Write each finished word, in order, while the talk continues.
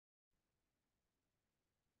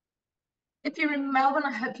If you're in Melbourne,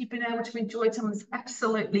 I hope you've been able to enjoy someone's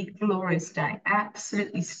absolutely glorious day.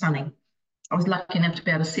 Absolutely stunning. I was lucky enough to be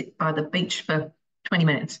able to sit by the beach for 20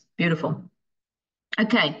 minutes. Beautiful.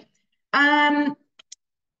 Okay. Um,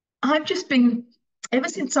 I've just been, ever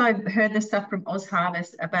since I've heard the stuff from Oz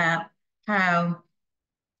Harvest about how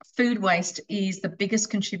food waste is the biggest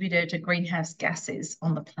contributor to greenhouse gases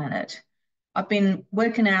on the planet, I've been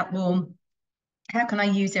working out, well, how can I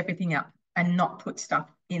use everything up and not put stuff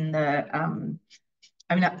in the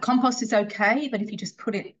I mean, compost is okay, but if you just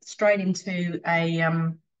put it straight into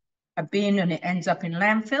a bin and it ends up in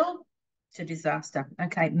landfill, it's a disaster.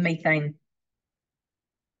 Okay, methane,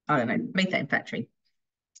 I don't know, methane factory.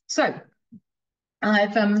 So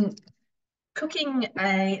I've cooking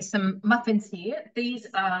some muffins here. These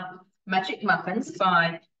are Magic Muffins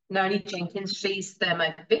by Noni Jenkins. She's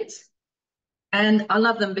thermofit. And I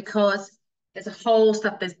love them because there's a whole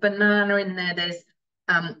stuff. There's banana in there, there's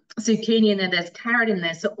zucchini in there, there's carrot in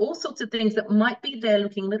there. So all sorts of things that might be there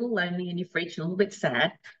looking a little lonely in your fridge and a little bit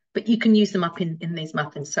sad, but you can use them up in these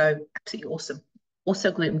muffins. So absolutely awesome.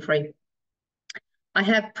 Also gluten-free. I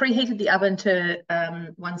have preheated the oven to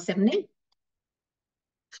 170,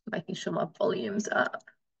 making sure my volume's up.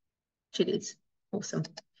 It is awesome.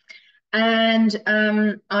 And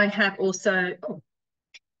I have also, oh,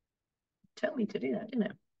 tell me to do that,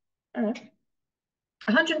 didn't it?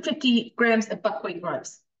 150 grams of buckwheat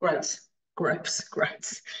groats.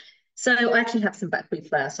 So I actually have some buckwheat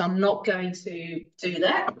flour, so I'm not going to do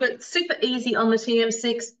that, but super easy on the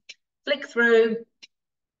TM6. Flick through,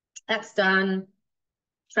 that's done.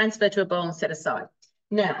 Transfer to a bowl and set aside.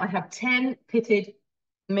 Now I have 10 pitted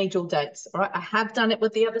medjool dates. All right, I have done it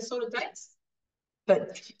with the other sort of dates,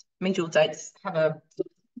 but medjool dates have a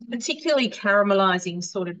particularly caramelizing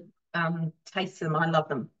sort of taste to them. I love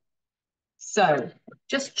them. So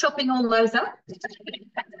just chopping all those up.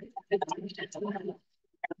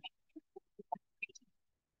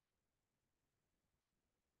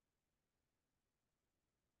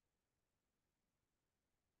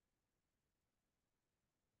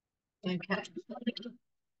 Okay,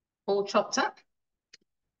 all chopped up.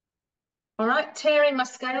 All right, tearing my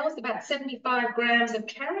scales, about 75 grams of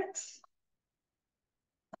carrots.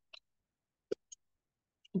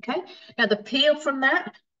 Okay, now the peel from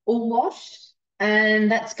that, all washed,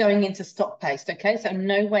 and that's going into stock paste. Okay, so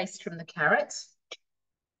no waste from the carrots.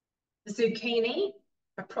 The zucchini,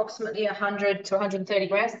 approximately 100 to 130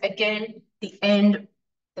 grams. Again, the end,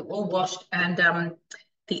 they're all washed, and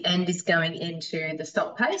the end is going into the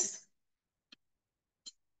stock paste.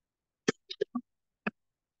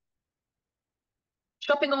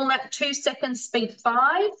 Chopping all that 2 seconds, speed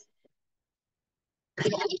 5.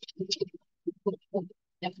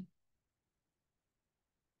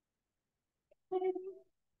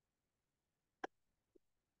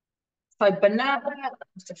 So banana,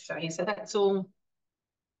 just to show you, so that's all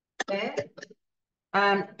there.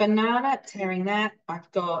 Banana, tearing that.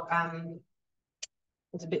 I've got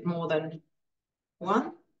there's a bit more than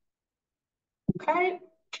one. Okay.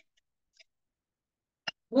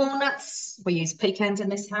 Walnuts, we use pecans in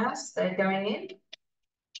this house, they're going in.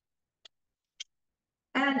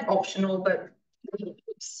 And optional, but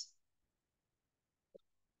oops.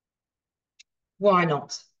 Why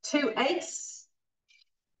not? 2 eggs,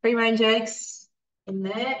 free-range eggs in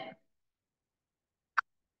there.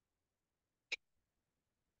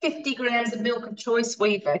 50 grams of milk of choice.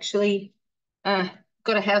 We've actually got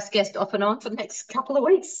a house guest off and on for the next couple of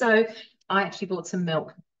weeks, so I actually bought some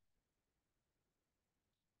milk.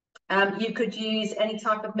 You could use any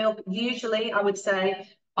type of milk. Usually, I would say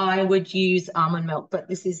I would use almond milk, but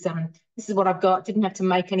this is what I've got. Didn't have to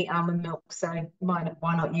make any almond milk, so why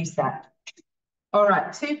not use that? All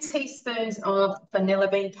right, 2 teaspoons of vanilla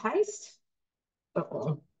bean paste.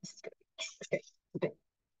 Oh, this is good.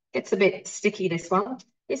 It's a bit sticky, this one.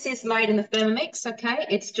 This is made in the Thermomix, okay?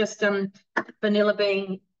 It's just vanilla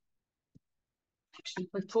bean. Actually,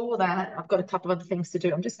 before that, I've got a couple of other things to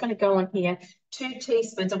do. I'm just going to go on here. 2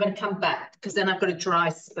 teaspoons. I'm going to come back because then I've got a dry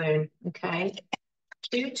spoon, okay?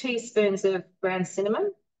 2 teaspoons of ground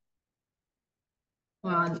cinnamon.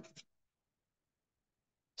 1,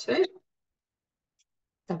 2.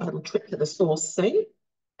 Have a little trip to the source soon.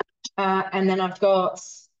 And then I've got,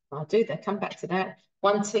 I'll do that, come back to that.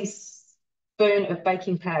 1 teaspoon of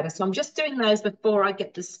baking powder. So I'm just doing those before I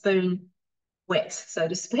get the spoon wet, so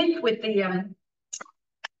to speak, with the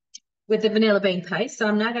vanilla bean paste. So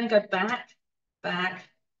I'm now going to go back,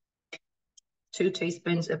 2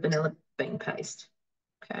 teaspoons of vanilla bean paste.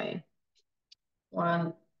 Okay.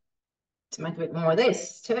 1 to make a bit more of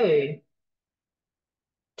this, 2.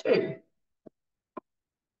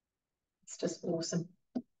 It's just awesome.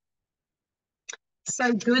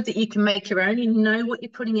 so good that you can make your own. You know what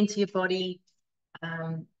you're putting into your body.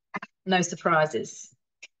 No surprises.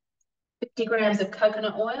 50 grams of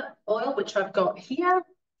coconut oil, which I've got here.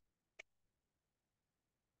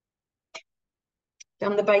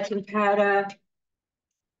 Done the baking powder.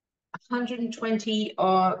 120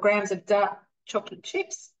 grams of dark chocolate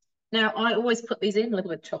chips. Now, I always put these in. A little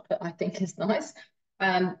bit of chocolate, I think, is nice.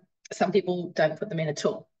 Some people don't put them in at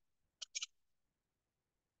all.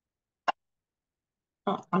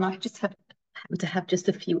 Oh, and I just happen to have just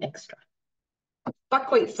a few extra.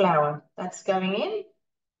 Buckwheat flour, that's going in.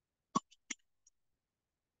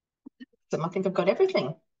 So I think I've got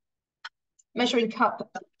everything. Measuring cup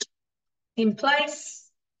in place.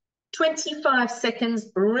 25 seconds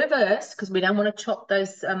reverse, because we don't want to chop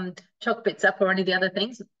those choc bits up or any of the other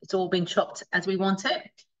things. It's all been chopped as we want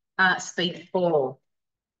it. Speed 4.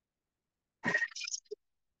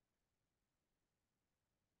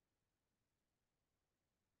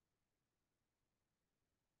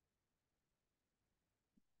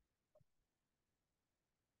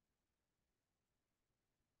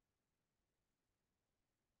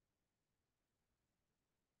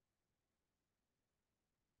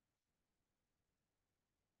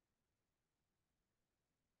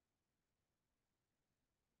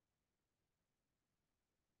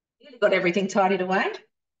 Got everything tidied away.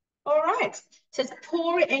 All right, so let's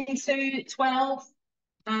pour it into 12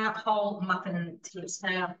 whole muffin tips.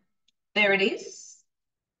 Now, there it is.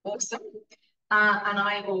 Awesome. And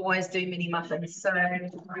I always do mini muffins. So I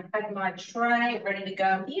have my tray ready to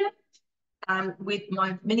go here with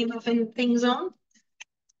my mini muffin things on.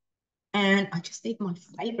 And I just need my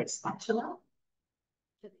favorite spatula.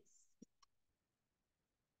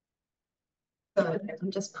 So I'm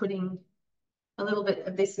just putting a little bit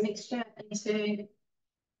of this mixture into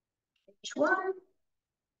each one.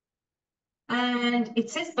 And it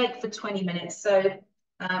says bake for 20 minutes. So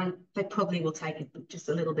they probably will take it just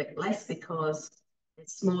a little bit less because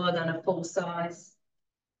it's smaller than a full-size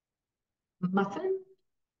muffin.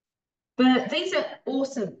 But these are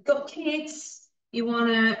awesome. Got kids, you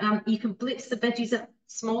can blitz the veggies up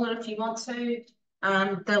smaller if you want to.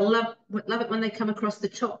 They'll love it when they come across the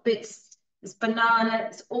chopped bits. It's banana,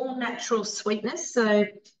 it's all natural sweetness. So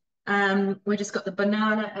we just got the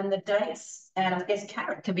banana and the dates, and I guess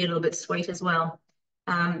carrot can be a little bit sweet as well.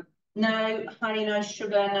 No honey, no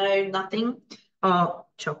sugar, no nothing. Oh,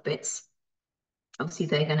 chopped bits. Obviously,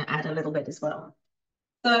 they're going to add a little bit as well.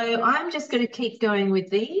 So I'm just going to keep going with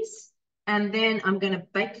these, and then I'm going to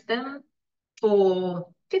bake them for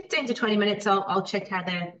 15 to 20 minutes. I'll check how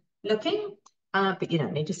they're looking, but you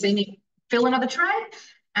don't need to see me fill another tray,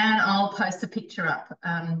 and I'll post a picture up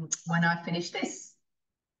when I finish this.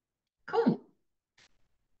 Cool.